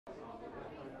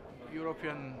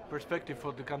European perspective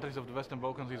for the countries of the Western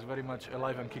Balkans is very much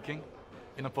alive and kicking,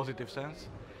 in a positive sense.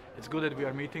 It's good that we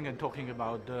are meeting and talking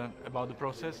about the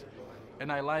process,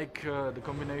 and I like the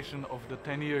combination of the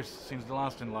 10 years since the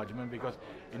last enlargement, because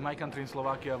in my country, in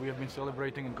Slovakia, we have been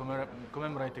celebrating and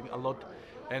commemorating a lot,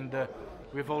 and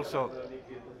we've also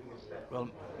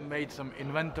made some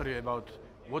inventory about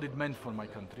what it meant for my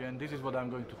country, and this is what I'm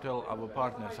going to tell our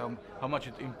partners, how much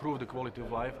it improved the quality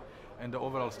of life and the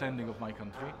overall standing of my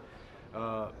country.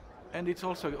 And it's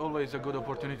also always a good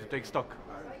opportunity to take stock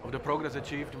of the progress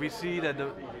achieved. We see that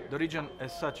the region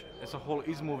as such, as a whole,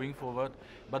 is moving forward,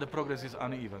 but the progress is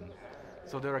uneven.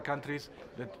 So there are countries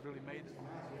that really made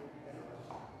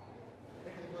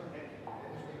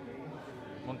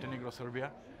Montenegro,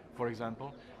 Serbia, for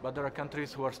example, but there are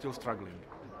countries who are still struggling.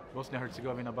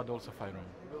 Bosnia-Herzegovina, but also Fyrom.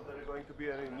 Will there going to be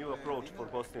a new approach for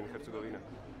Bosnia and Herzegovina?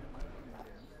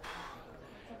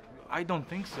 I don't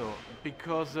think so,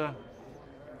 because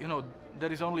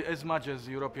there is only as much as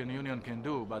the European Union can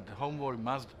do, but homework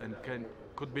must and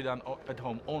could be done at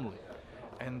home only.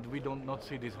 And we do not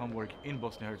see this homework in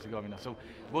Bosnia-Herzegovina. So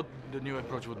what the new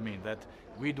approach would mean? That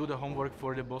we do the homework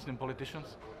for the Bosnian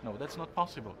politicians? No, that's not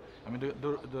possible. I mean,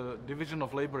 the division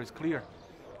of labor is clear.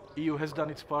 EU has done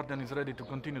its part and is ready to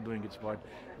continue doing its part,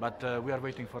 but we are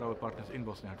waiting for our partners in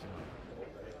Bosnia-Herzegovina.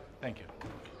 Thank you.